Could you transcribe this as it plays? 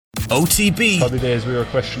OTB. Probably days we were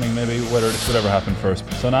questioning maybe whether this would ever happen first.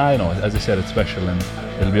 So now, as I said, it's special and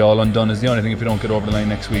it'll be all undone is the only thing if we don't get over the line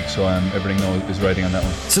next week. So everything is riding on that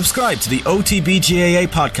one. Subscribe to the OTB GAA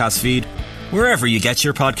podcast feed wherever you get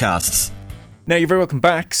your podcasts. Now, you're very welcome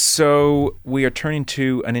back. So we are turning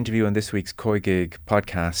to an interview on this week's COYGIG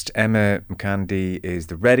podcast. Emma McCandy is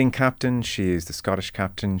the Reading captain. She is the Scottish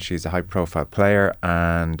captain. She's a high-profile player.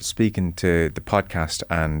 And speaking to the podcast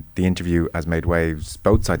and the interview has made waves,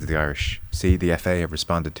 both sides of the Irish Sea, the FA have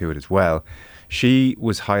responded to it as well. She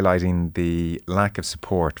was highlighting the lack of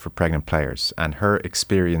support for pregnant players. And her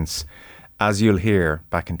experience, as you'll hear,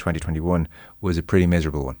 back in 2021, was a pretty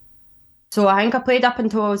miserable one. So I think I played up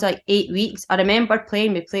until I was like 8 weeks. I remember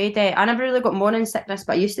playing, we played, I never really got morning sickness,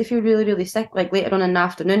 but I used to feel really, really sick like later on in the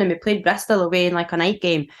afternoon, and we played Bristol away in like a night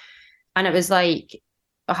game. And it was like,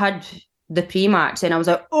 I had the pre-match and I was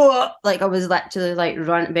like, oh, like I was literally like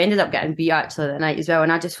run. We ended up getting beat actually that night as well.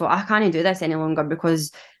 And I just thought, I can't do this any longer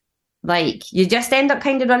because like you just end up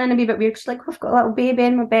kind of running a wee bit weird. Cause like, I've got a little baby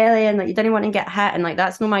in my belly and like you didn't want to get hit. And like,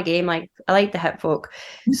 that's not my game. Like I like the hit folk.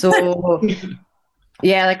 So...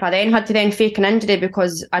 Yeah, like I then had to then fake an injury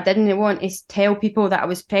because I didn't want to tell people that I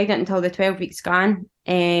was pregnant until the 12-week scan.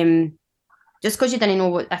 Just because you didn't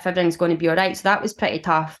know if everything's going to be all right. So that was pretty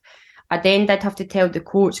tough. I then did have to tell the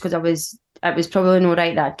coach because it was probably not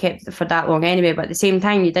right that I'd kept it for that long anyway. But at the same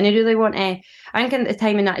time, you didn't really want to... I think at the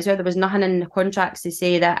time in that as well, there was nothing in the contracts to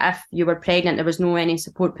say that if you were pregnant, there was no any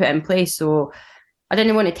support put in place. So... I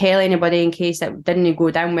didn't want to tell anybody in case it didn't go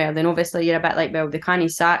down well. Then obviously you're a bit like, well, they can't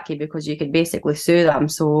sack you because you could basically sue them.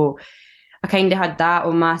 So I kind of had that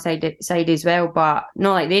on my side as well. But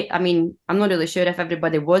not like they, I mean, I'm not really sure if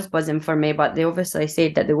everybody was buzzing for me, but they obviously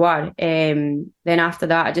said that they were. Then after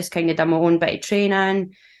that, I just kind of done my own bit of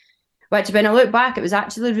training, which when I look back, it was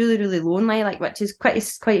actually really, really lonely, like, which is quite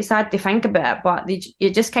sad to think about it. But you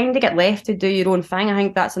just kind of get left to do your own thing. I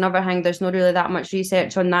think that's another thing. There's not really that much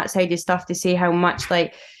research on that side of stuff to say how much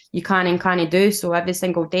like you can and can't do. So every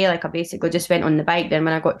single day, like I basically just went on the bike. Then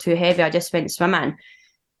when I got too heavy, I just went swimming.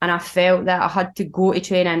 And I felt that I had to go to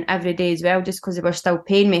training every day as well, just because they were still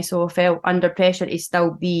paying me. So I felt under pressure to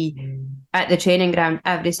still be at the training ground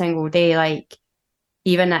every single day. Like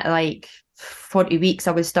even at like 40 weeks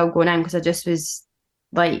I was still going in because I just was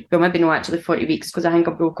like, well, maybe not actually 40 weeks because I think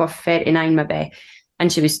I broke off 39 maybe,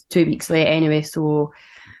 and she was 2 weeks late anyway. So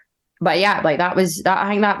but yeah, like I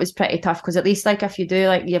think that was pretty tough because at least like if you do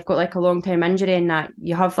like you've got like a long-term injury and that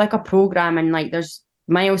you have like a program and like there's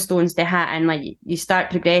milestones to hit and like you start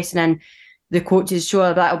progressing and the coaches show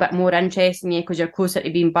a little bit more interest in you because you're closer to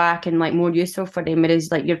being back and like more useful for them, whereas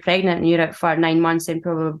like you're pregnant and you're out for 9 months and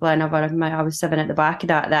probably another, I was 7 at the back of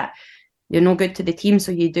that you're no good to the team, so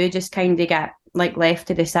you do just kind of get like left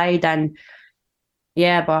to the side. And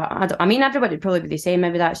yeah, but I mean everybody would probably be the same.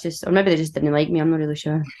 Maybe that's just, or maybe they just didn't like me, I'm not really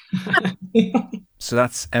sure. So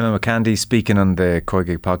that's Emma McCandy speaking on the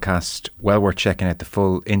COYGIG podcast. Well worth checking out the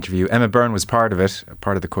full interview. Emma Byrne was part of it,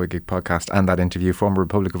 part of the COYGIG podcast and that interview, former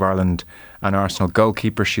Republic of Ireland and Arsenal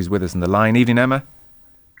goalkeeper. She's with us on the line. Evening, Emma.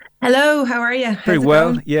 Hello, how are you? Very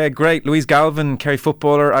well. Yeah, great. Louise Galvin, Kerry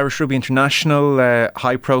footballer, Irish Rugby International,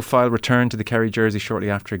 high profile return to the Kerry jersey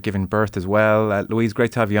shortly after giving birth as well. Louise,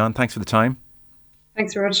 great to have you on. Thanks for the time.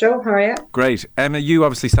 Thanks for the show. How are you? Great. Emma, you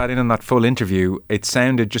obviously sat in on that full interview. It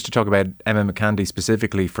sounded, just to talk about Emma McCandy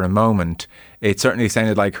specifically for a moment, it certainly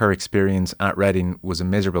sounded like her experience at Reading was a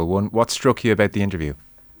miserable one. What struck you about the interview?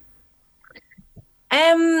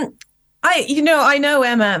 I know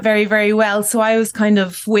Emma very, very well, so I was kind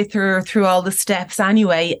of with her through all the steps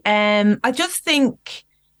anyway. I just think,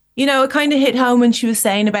 it kind of hit home when she was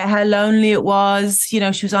saying about how lonely it was. She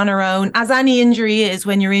was on her own, as any injury is.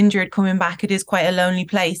 When you're injured, coming back, it is quite a lonely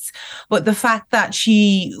place. But the fact that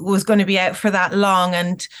she was going to be out for that long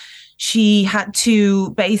and she had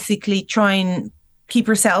to basically try and keep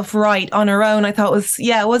herself right on her own, I thought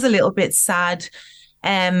it was a little bit sad.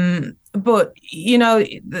 But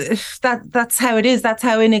that's how it is. That's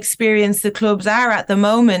how inexperienced the clubs are at the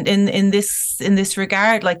moment in this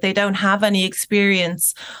regard. Like they don't have any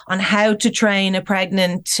experience on how to train a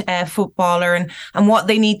pregnant footballer and what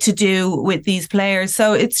they need to do with these players.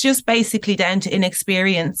 So it's just basically down to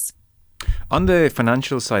inexperience. On the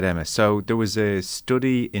financial side, Emma, so there was a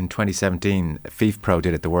study in 2017 FIFPro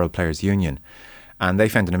did at the World Players Union, and they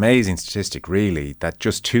found an amazing statistic really that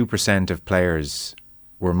just 2% of players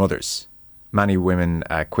were mothers. Many women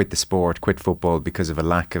quit football because of a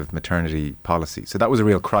lack of maternity policy. So that was a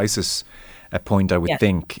real crisis point, I would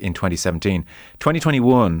think, in 2017.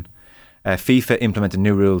 2021, FIFA implemented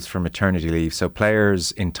new rules for maternity leave. So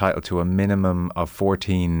players entitled to a minimum of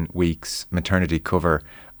 14 weeks maternity cover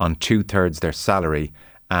on 2/3 their salary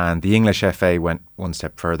And the English FA went one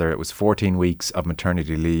step further. It was 14 weeks of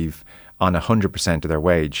maternity leave on 100% of their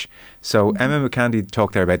wage. So Emma McCandy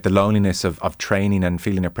talked there about the loneliness of training and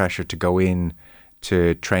feeling a pressure to go in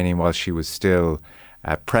to training while she was still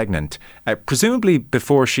pregnant. Presumably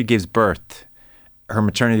before she gives birth, her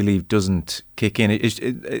maternity leave doesn't kick in.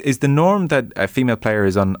 Is the norm that a female player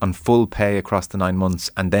is on full pay across the 9 months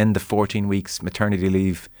and then the 14 weeks maternity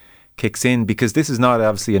leave kicks in? Because this is not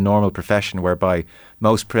obviously a normal profession whereby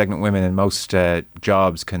most pregnant women in most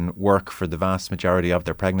jobs can work for the vast majority of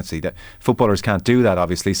their pregnancy. That footballers can't do that,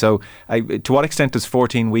 obviously. So to what extent does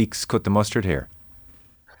 14 weeks cut the mustard here?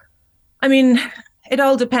 I mean, it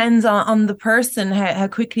all depends on the person, how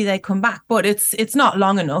quickly they come back. But it's not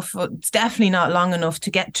long enough. It's definitely not long enough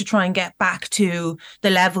to try and get back to the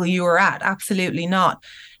level you were at. Absolutely not.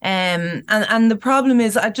 And the problem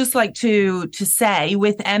is, I'd just like to say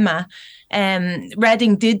with Emma,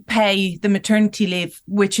 Reading did pay the maternity leave,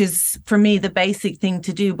 which is for me the basic thing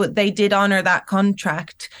to do, but they did honour that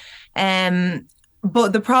contract.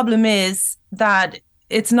 But the problem is that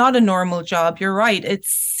it's not a normal job. You're right.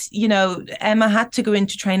 It's, Emma had to go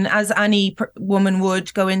into training as any woman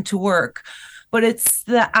would go into work, but it's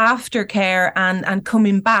the aftercare and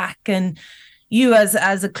coming back, and you as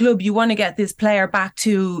a club, you want to get this player back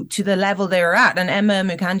to the level they were at. And Emma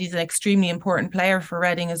McCandy is an extremely important player for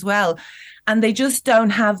Reading as well. And they just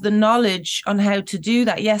don't have the knowledge on how to do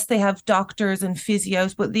that. Yes, they have doctors and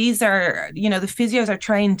physios, but these are, the physios are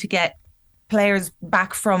trained to get players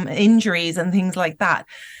back from injuries and things like that.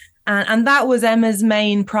 And that was Emma's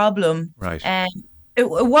main problem. Right. It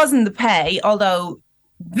wasn't the pay, although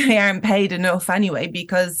they aren't paid enough anyway,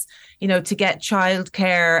 because, to get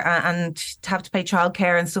childcare and to have to pay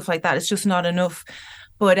childcare and stuff like that, it's just not enough.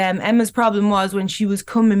 But Emma's problem was when she was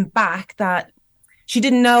coming back that she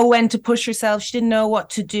didn't know when to push herself. She didn't know what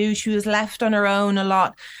to do. She was left on her own a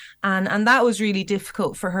lot. And that was really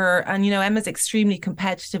difficult for her. And, Emma's extremely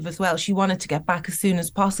competitive as well. She wanted to get back as soon as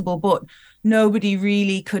possible, but nobody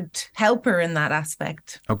really could help her in that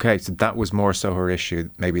aspect. Okay, so that was more so her issue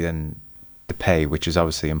maybe than the pay, which is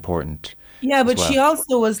obviously important. Yeah, but she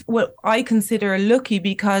also was what I consider lucky,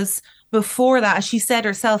 because before that, as she said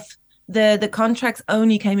herself, the contracts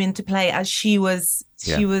only came into play as she was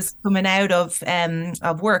coming out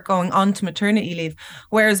of work, going on to maternity leave.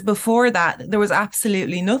 Whereas before that, there was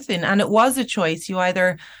absolutely nothing. And it was a choice. You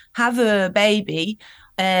either have a baby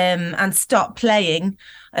and stop playing.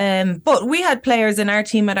 But we had players in our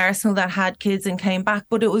team at Arsenal that had kids and came back.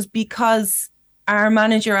 But it was because our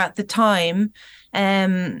manager at the time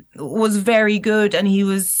was very good, and he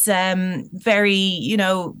was very,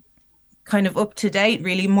 kind of up to date,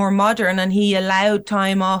 really more modern, and he allowed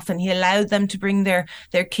time off and he allowed them to bring their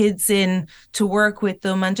kids in to work with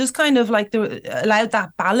them, and just kind of like allowed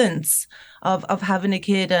that balance of having a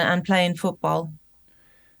kid and playing football.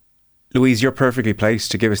 Louise, you're perfectly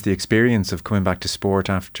placed to give us the experience of coming back to sport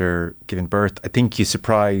after giving birth. I think you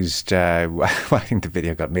surprised, I think the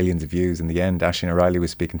video got millions of views in the end. Aisling O'Reilly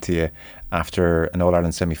was speaking to you after an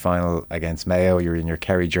All-Ireland semi-final against Mayo. You were in your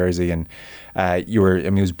Kerry jersey, and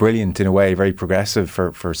it was brilliant in a way, very progressive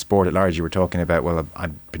for sport at large. You were talking about, well,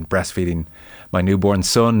 I've been breastfeeding my newborn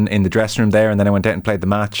son in the dressing room there, and then I went out and played the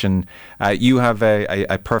match. And you have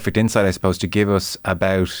a perfect insight, I suppose, to give us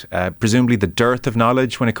about presumably the dearth of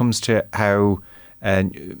knowledge when it comes to how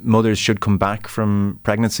mothers should come back from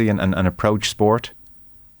pregnancy and approach sport.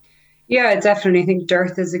 Yeah, definitely. I think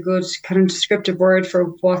dearth is a good kind of descriptive word for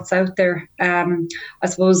what's out there. I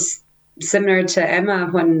suppose similar to Emma,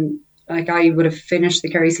 when I would have finished the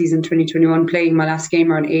Kerry season 2021 playing my last game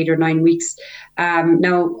around 8 or 9 weeks.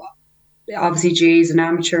 Now, obviously GAA is an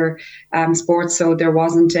amateur sport, so there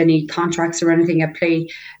wasn't any contracts or anything at play.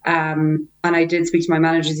 And I did speak to my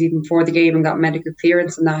managers even before the game and got medical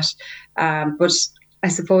clearance and that. But I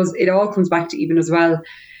suppose it all comes back to even as well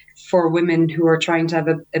for women who are trying to have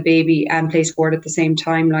a baby and play sport at the same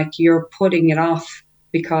time. Like, you're putting it off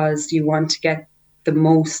because you want to get the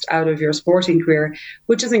most out of your sporting career,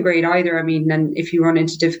 which isn't great either. I mean, and if you run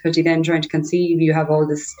into difficulty then trying to conceive, you have all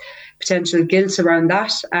this potential guilt around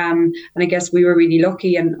that. And I guess we were really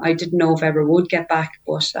lucky, and I didn't know if I ever would get back,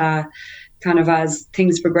 but kind of as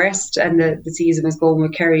things progressed and the season was going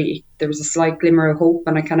with Kerry, there was a slight glimmer of hope,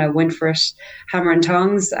 and I kind of went for it hammer and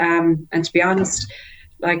tongs. And to be honest,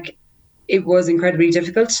 it was incredibly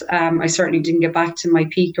difficult. I certainly didn't get back to my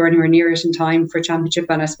peak or anywhere near it in time for championship,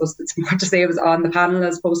 and I suppose it's more to say I was on the panel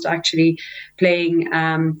as opposed to actually playing.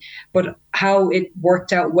 But how it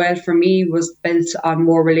worked out well for me was built on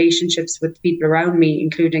more relationships with people around me,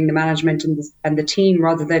 including the management and the team,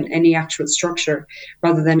 rather than any actual structure,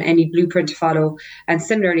 rather than any blueprint to follow. And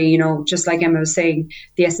similarly, you know, just like Emma was saying,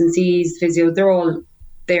 the S&Cs, physio, they're all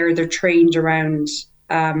there. They're trained around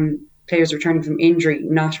players returning from injury,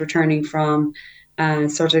 not returning from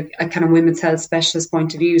sort of a kind of women's health specialist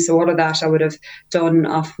point of view. So all of that I would have done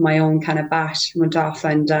off my own kind of bat, went off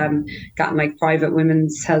and gotten like private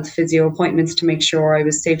women's health physio appointments to make sure I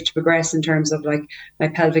was safe to progress in terms of like my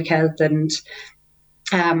pelvic health and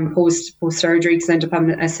post surgery, because I ended up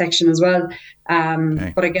having a section as well.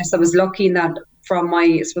 But I guess I was lucky in that from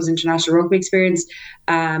my, I suppose, international rugby experience,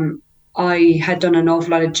 I had done an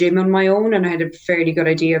awful lot of gym on my own, and I had a fairly good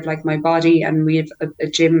idea of like my body, and we have a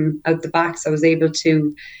gym out the back, so I was able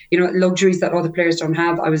to, you know, luxuries that other players don't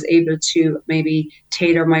have. I was able to maybe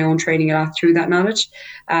tailor my own training a lot through that knowledge.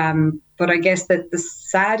 But I guess that the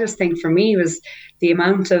saddest thing for me was the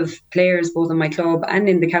amount of players both in my club and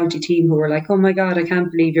in the county team who were like, "Oh my God, I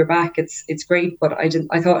can't believe you're back. It's great." But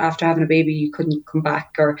I thought after having a baby you couldn't come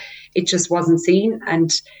back, or it just wasn't seen.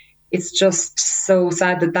 And it's just so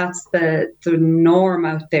sad that that's the norm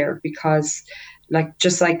out there, because like,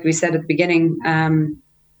 just like we said at the beginning,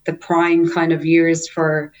 the prime kind of years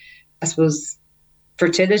for, I suppose,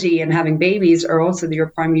 fertility and having babies are also your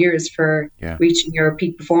prime years for reaching your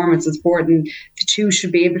peak performance in sport. And the two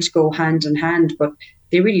should be able to go hand in hand, but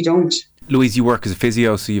they really don't. Louise, you work as a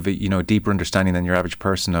physio, so you've a deeper understanding than your average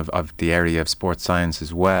person of the area of sports science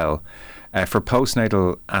as well. For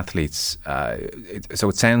postnatal athletes, so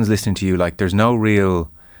it sounds, listening to you, like there's no real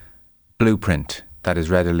blueprint that is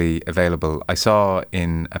readily available. I saw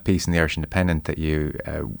in a piece in the Irish Independent that you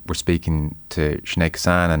were speaking to Sinead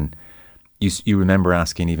Kassan, and you remember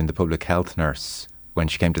asking even the public health nurse when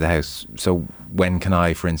she came to the house, so when can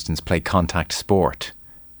I, for instance, play contact sport?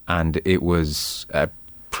 And it was a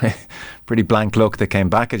pretty blank look that came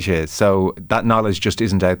back at you. So that knowledge just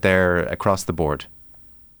isn't out there across the board.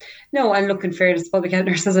 No, and look, in fairness, public health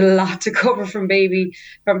nurse has a lot to cover from baby,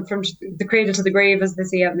 from the cradle to the grave, as they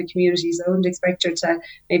say out in the community. So I wouldn't expect her to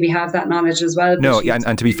maybe have that knowledge as well. No,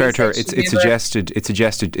 and to be fair to her, it's suggested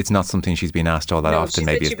it's not something she's been asked all that often.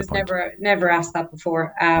 Maybe she was never asked that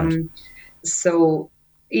before. Right. So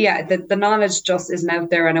yeah, the knowledge just isn't out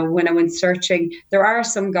there. And when I went searching, there are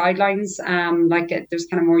some guidelines, there's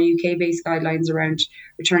kind of more UK based guidelines around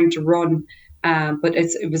returning to run. But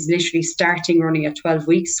it was literally starting running at 12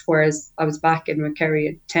 weeks, whereas I was back in McCarry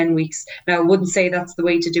at 10 weeks. Now, I wouldn't say that's the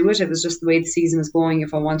way to do it. It was just the way the season was going.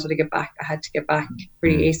 If I wanted to get back, I had to get back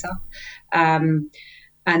pretty ASAP.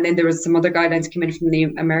 And then there was some other guidelines coming in from the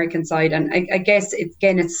American side. And I guess,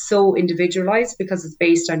 it's so individualized because it's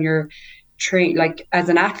based on your like as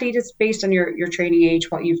an athlete, it's based on your training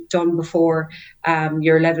age, what you've done before,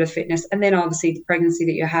 your level of fitness, and then obviously the pregnancy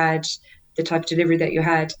that you had, the type of delivery that you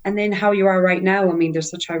had, and then how you are right now. I mean, there's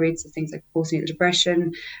such high rates of things like postnatal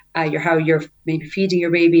depression, how you're maybe feeding your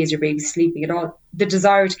baby, is your baby sleeping at all, the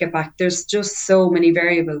desire to get back. There's just so many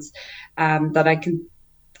variables that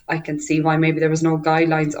I can see why maybe there was no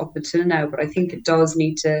guidelines up until now, but I think it does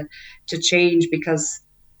need to change, because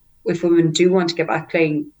if women do want to get back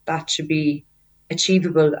playing, that should be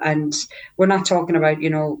achievable. And we're not talking about,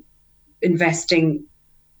 investing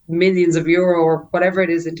millions of euro or whatever it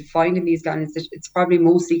is into finding these guidelines. It's probably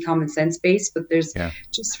mostly common sense based, but there's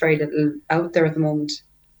just very little out there at the moment.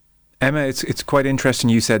 Emma, it's quite interesting.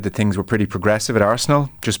 You said that things were pretty progressive at Arsenal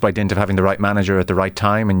just by dint of having the right manager at the right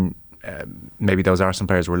time, and maybe those Arsenal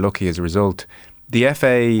players were lucky as a result. The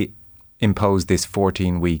FA imposed this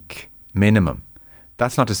 14-week minimum.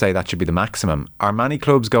 That's not to say that should be the maximum. Are many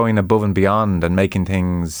clubs going above and beyond and making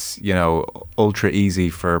things, ultra easy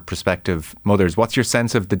for prospective mothers? What's your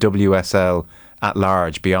sense of the WSL at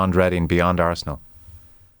large, beyond Reading, beyond Arsenal?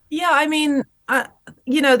 Yeah, I mean,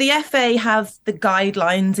 the FA have the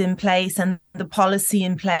guidelines in place and the policy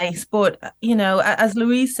in place, but as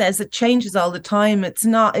Louise says, it changes all the time.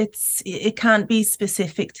 It can't be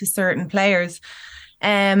specific to certain players,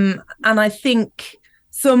 and I think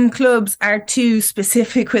some clubs are too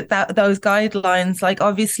specific with those guidelines. Like,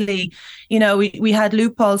 obviously, we had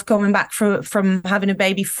Lou Pauls coming back from having a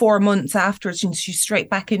baby 4 months afterwards, and she's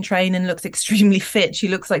straight back in training, looks extremely fit. She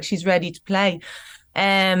looks like she's ready to play.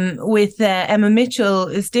 With Emma Mitchell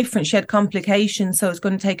is different. She had complications, so it's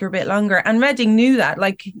going to take her a bit longer. And Reading knew that.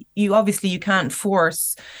 Like, you can't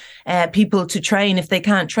force people to train if they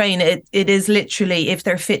can't train. It is literally, if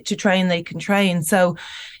they're fit to train, they can train. So,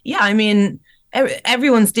 yeah, I mean,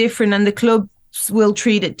 everyone's different, and the clubs will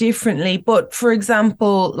treat it differently. But for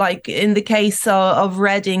example, like in the case of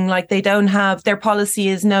Reading, like they don't have, their policy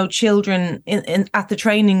is no children in at the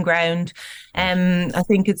training ground. I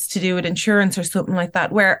think it's to do with insurance or something like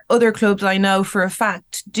that, where other clubs I know for a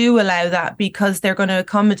fact do allow that, because they're going to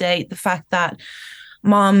accommodate the fact that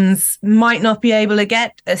moms might not be able to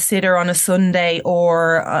get a sitter on a Sunday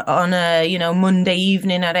or on a, you know, Monday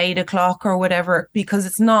evening at 8 o'clock or whatever, because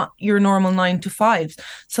it's not your normal 9 to 5.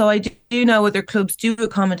 So I do know other clubs do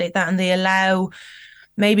accommodate that, and they allow,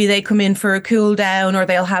 maybe they come in for a cool down, or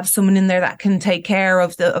they'll have someone in there that can take care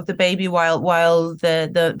of the baby while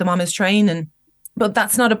the mom is training. But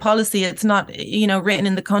that's not a policy. It's not, you know, written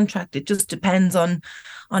in the contract. It just depends on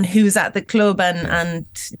who's at the club and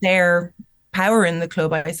their power in the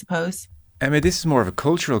club, I suppose. I mean, this is more of a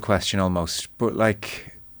cultural question almost, but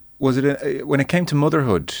like, was it when it came to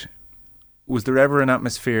motherhood, was there ever an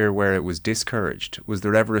atmosphere where it was discouraged? Was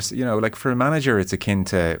there ever you know, like for a manager, it's akin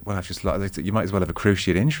to, well, I've just lost, you might as well have a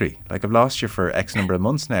cruciate injury. Like, I've lost you for X number of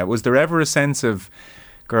months now. Was there ever a sense of,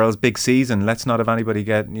 girls, big season, let's not have anybody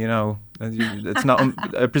get, you know, it's not,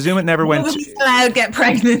 I presume it never went. Nobody's allowed to get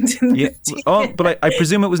pregnant. But I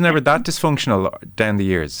presume it was never that dysfunctional down the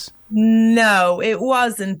years. No, it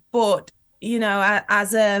wasn't. But, you know,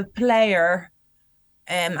 as a player,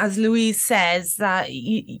 as Louise says, that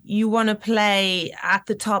you want to play at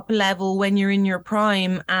the top level when you're in your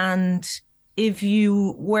prime. And if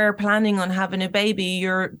you were planning on having a baby,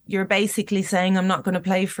 you're basically saying, I'm not going to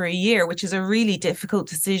play for a year, which is a really difficult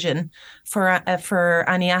decision for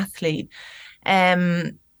any athlete.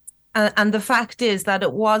 And the fact is that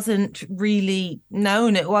it wasn't really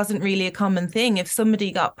known. It wasn't really a common thing. If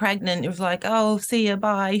somebody got pregnant, it was like, oh, see you,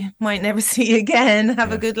 bye. Might never see you again.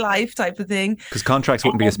 Have a good life type of thing. Because contracts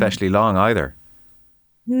wouldn't be especially long either.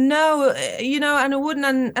 No, you know, and it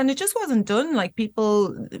wouldn't. And it just wasn't done. Like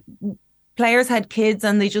players had kids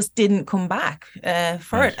and they just didn't come back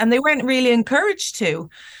for it. And they weren't really encouraged to.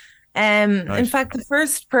 In fact, the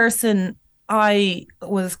first person I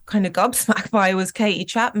was kind of gobsmacked by was Katie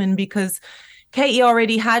Chapman, because Katie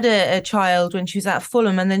already had a child when she was at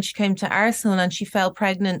Fulham, and then she came to Arsenal and she fell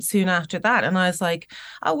pregnant soon after that. And I was like,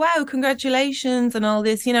 oh, wow, congratulations and all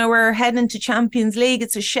this. You know, we're heading to Champions League.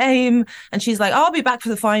 It's a shame. And she's like, I'll be back for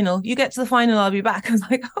the final. You get to the final, I'll be back. I was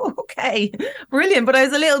like, oh, okay, brilliant. But I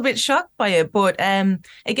was a little bit shocked by it. But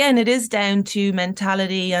again, it is down to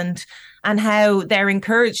mentality and how they're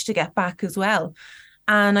encouraged to get back as well.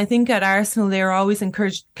 And I think at Arsenal, they were always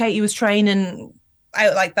encouraged. Katie was training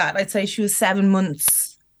out like that. I'd say she was 7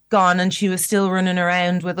 months gone and she was still running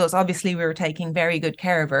around with us. Obviously, we were taking very good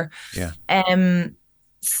care of her. Yeah.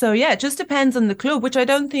 So, yeah, it just depends on the club, which I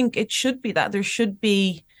don't think it should be that. There should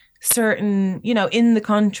be certain, you know, in the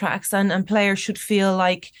contracts, and players should feel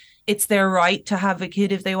like it's their right to have a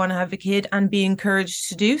kid if they want to have a kid, and be encouraged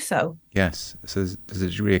to do so. Yes. So there's a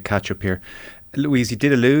degree of catch up here. Louise, you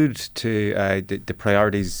did allude to the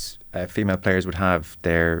priorities female players would have,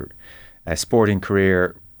 their sporting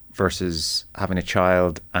career versus having a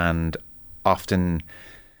child, and often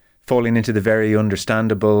falling into the very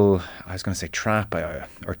understandable, I was going to say trap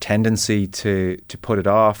or tendency to put it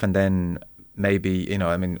off. And then maybe, you know,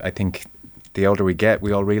 I mean, I think the older we get,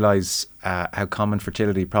 we all realise how common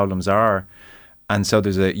fertility problems are. And so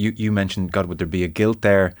there's you mentioned, God, would there be a guilt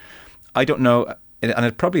there? I don't know. And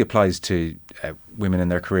it probably applies to women in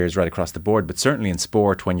their careers right across the board, but certainly in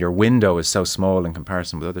sport, when your window is so small in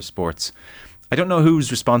comparison with other sports, I don't know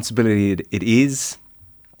whose responsibility it is,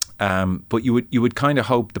 but you would kind of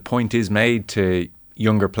hope the point is made to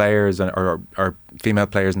younger players or female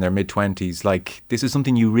players in their mid-20s, like, this is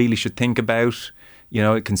something you really should think about. You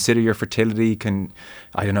know, consider your fertility.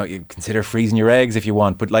 You consider freezing your eggs if you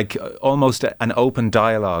want, but like almost an open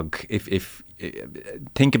dialogue. If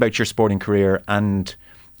think about your sporting career and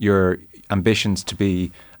your ambitions to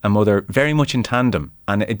be a mother, very much in tandem.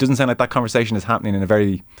 And it doesn't sound like that conversation is happening in a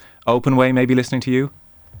very open way, maybe listening to you.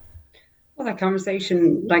 Well, that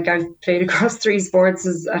conversation, like, I've played across 3 sports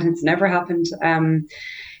and it's never happened. I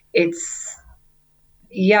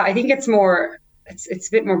think it's more, it's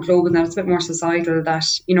a bit more global than that. It's a bit more societal that,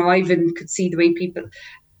 you know, I even could see the way people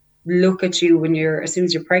look at you when as soon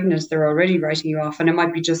as you're pregnant, they're already writing you off. And it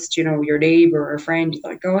might be just, you know, your neighbour or a friend,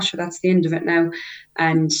 like, gosh, that's the end of it now.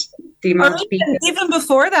 And the amount of people. Even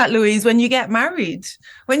before that, Louise, when you get married,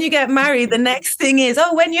 the next thing is,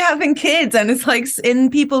 oh, when you're having kids. And it's like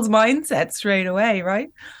in people's mindsets straight away,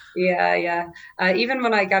 right? Yeah. Even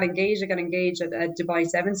when I got engaged at a Dubai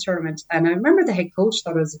Sevens tournament, and I remember the head coach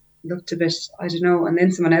thought I looked a bit, I don't know, and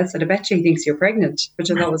then someone else said, "I bet you he thinks you're pregnant,"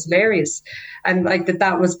 which I thought was hilarious, and like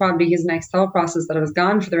that was probably his next thought process, that I was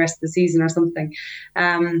gone for the rest of the season or something.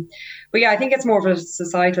 But yeah, I think it's more of a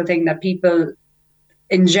societal thing that people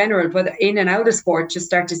in general, whether in and out of sport, just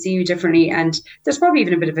start to see you differently. And there's probably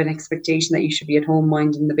even a bit of an expectation that you should be at home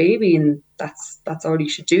minding the baby, and that's all you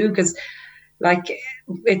should do. Because like,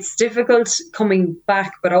 it's difficult coming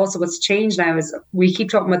back, but also what's changed now is we keep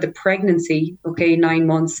talking about the pregnancy, okay, 9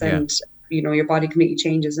 months, and your body completely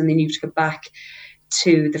changes, and then you have to go back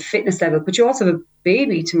to the fitness level. But you also have a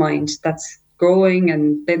baby to mind that's growing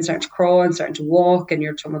and then starting to crawl and starting to walk, and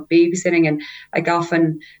you're talking about babysitting. And like,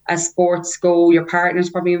 often as sports go, your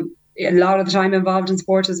partner's probably a lot of the time involved in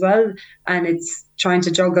sport as well, and it's trying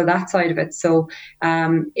to juggle that side of it. So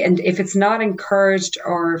and if it's not encouraged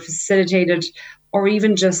or facilitated, or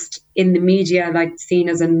even just in the media, like seen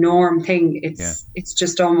as a norm thing, it's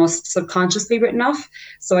just almost subconsciously written off.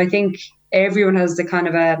 So I think everyone has the kind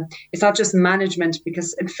of it's not just management,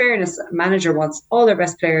 because in fairness, a manager wants all their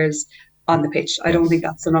best players on the pitch. I don't think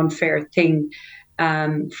that's an unfair thing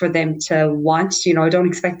for them to want. I don't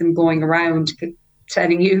expect them going around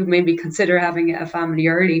telling you maybe consider having a family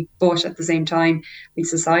early, but at the same time, I think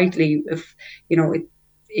societally, if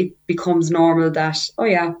it becomes normal that, oh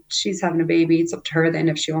yeah, she's having a baby, it's up to her then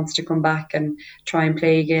if she wants to come back and try and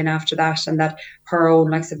play again after that, and that her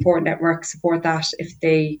own support network support that if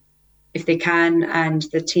they can, and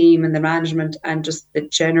the team and the management and just the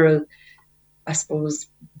general, I suppose,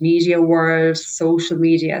 media world, social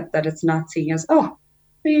media, that it's not seen as, oh,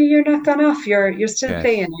 you're not gone off, you're still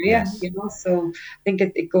playing. So I think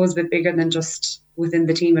it goes a bit bigger than just within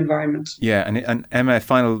the team environment. Yeah, and Emma,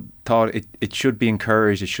 final thought, it should be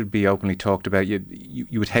encouraged, it should be openly talked about.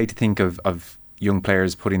 You would hate to think of young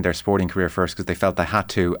players putting their sporting career first because they felt they had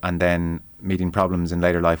to, and then meeting problems in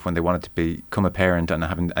later life when they wanted to become a parent and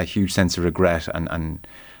having a huge sense of regret, and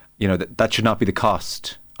that should not be the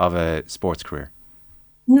cost of a sports career.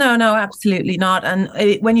 No, absolutely not. And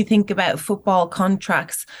when you think about football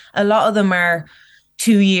contracts, a lot of them are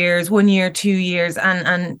 2 years, 1 year, 2 years,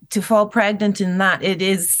 and to fall pregnant in that, it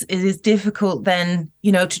is difficult then,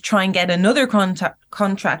 to try and get another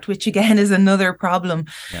contract, which again is another problem.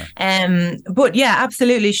 But yeah,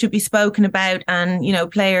 absolutely should be spoken about, and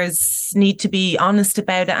players need to be honest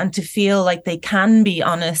about it, and to feel like they can be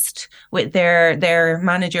honest with their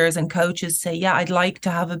managers and coaches, say, yeah, I'd like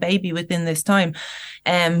to have a baby within this time,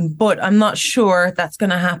 but I'm not sure that's going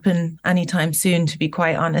to happen anytime soon, to be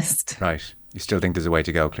quite honest. Right. You still think there's a way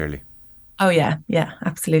to go, clearly? Oh yeah,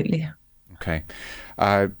 absolutely. Okay.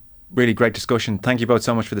 Really great discussion. Thank you both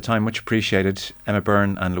so much for the time. Much appreciated. Emma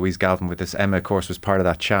Byrne and Louise Galvin with us. Emma, of course, was part of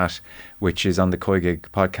that chat, which is on the COYGIG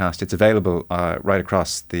podcast. It's available right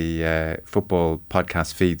across the football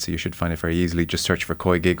podcast feed, so you should find it very easily. Just search for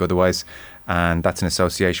COYGIG otherwise. And that's in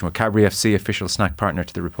association with Cadbury FC, official snack partner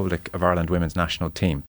to the Republic of Ireland women's national team.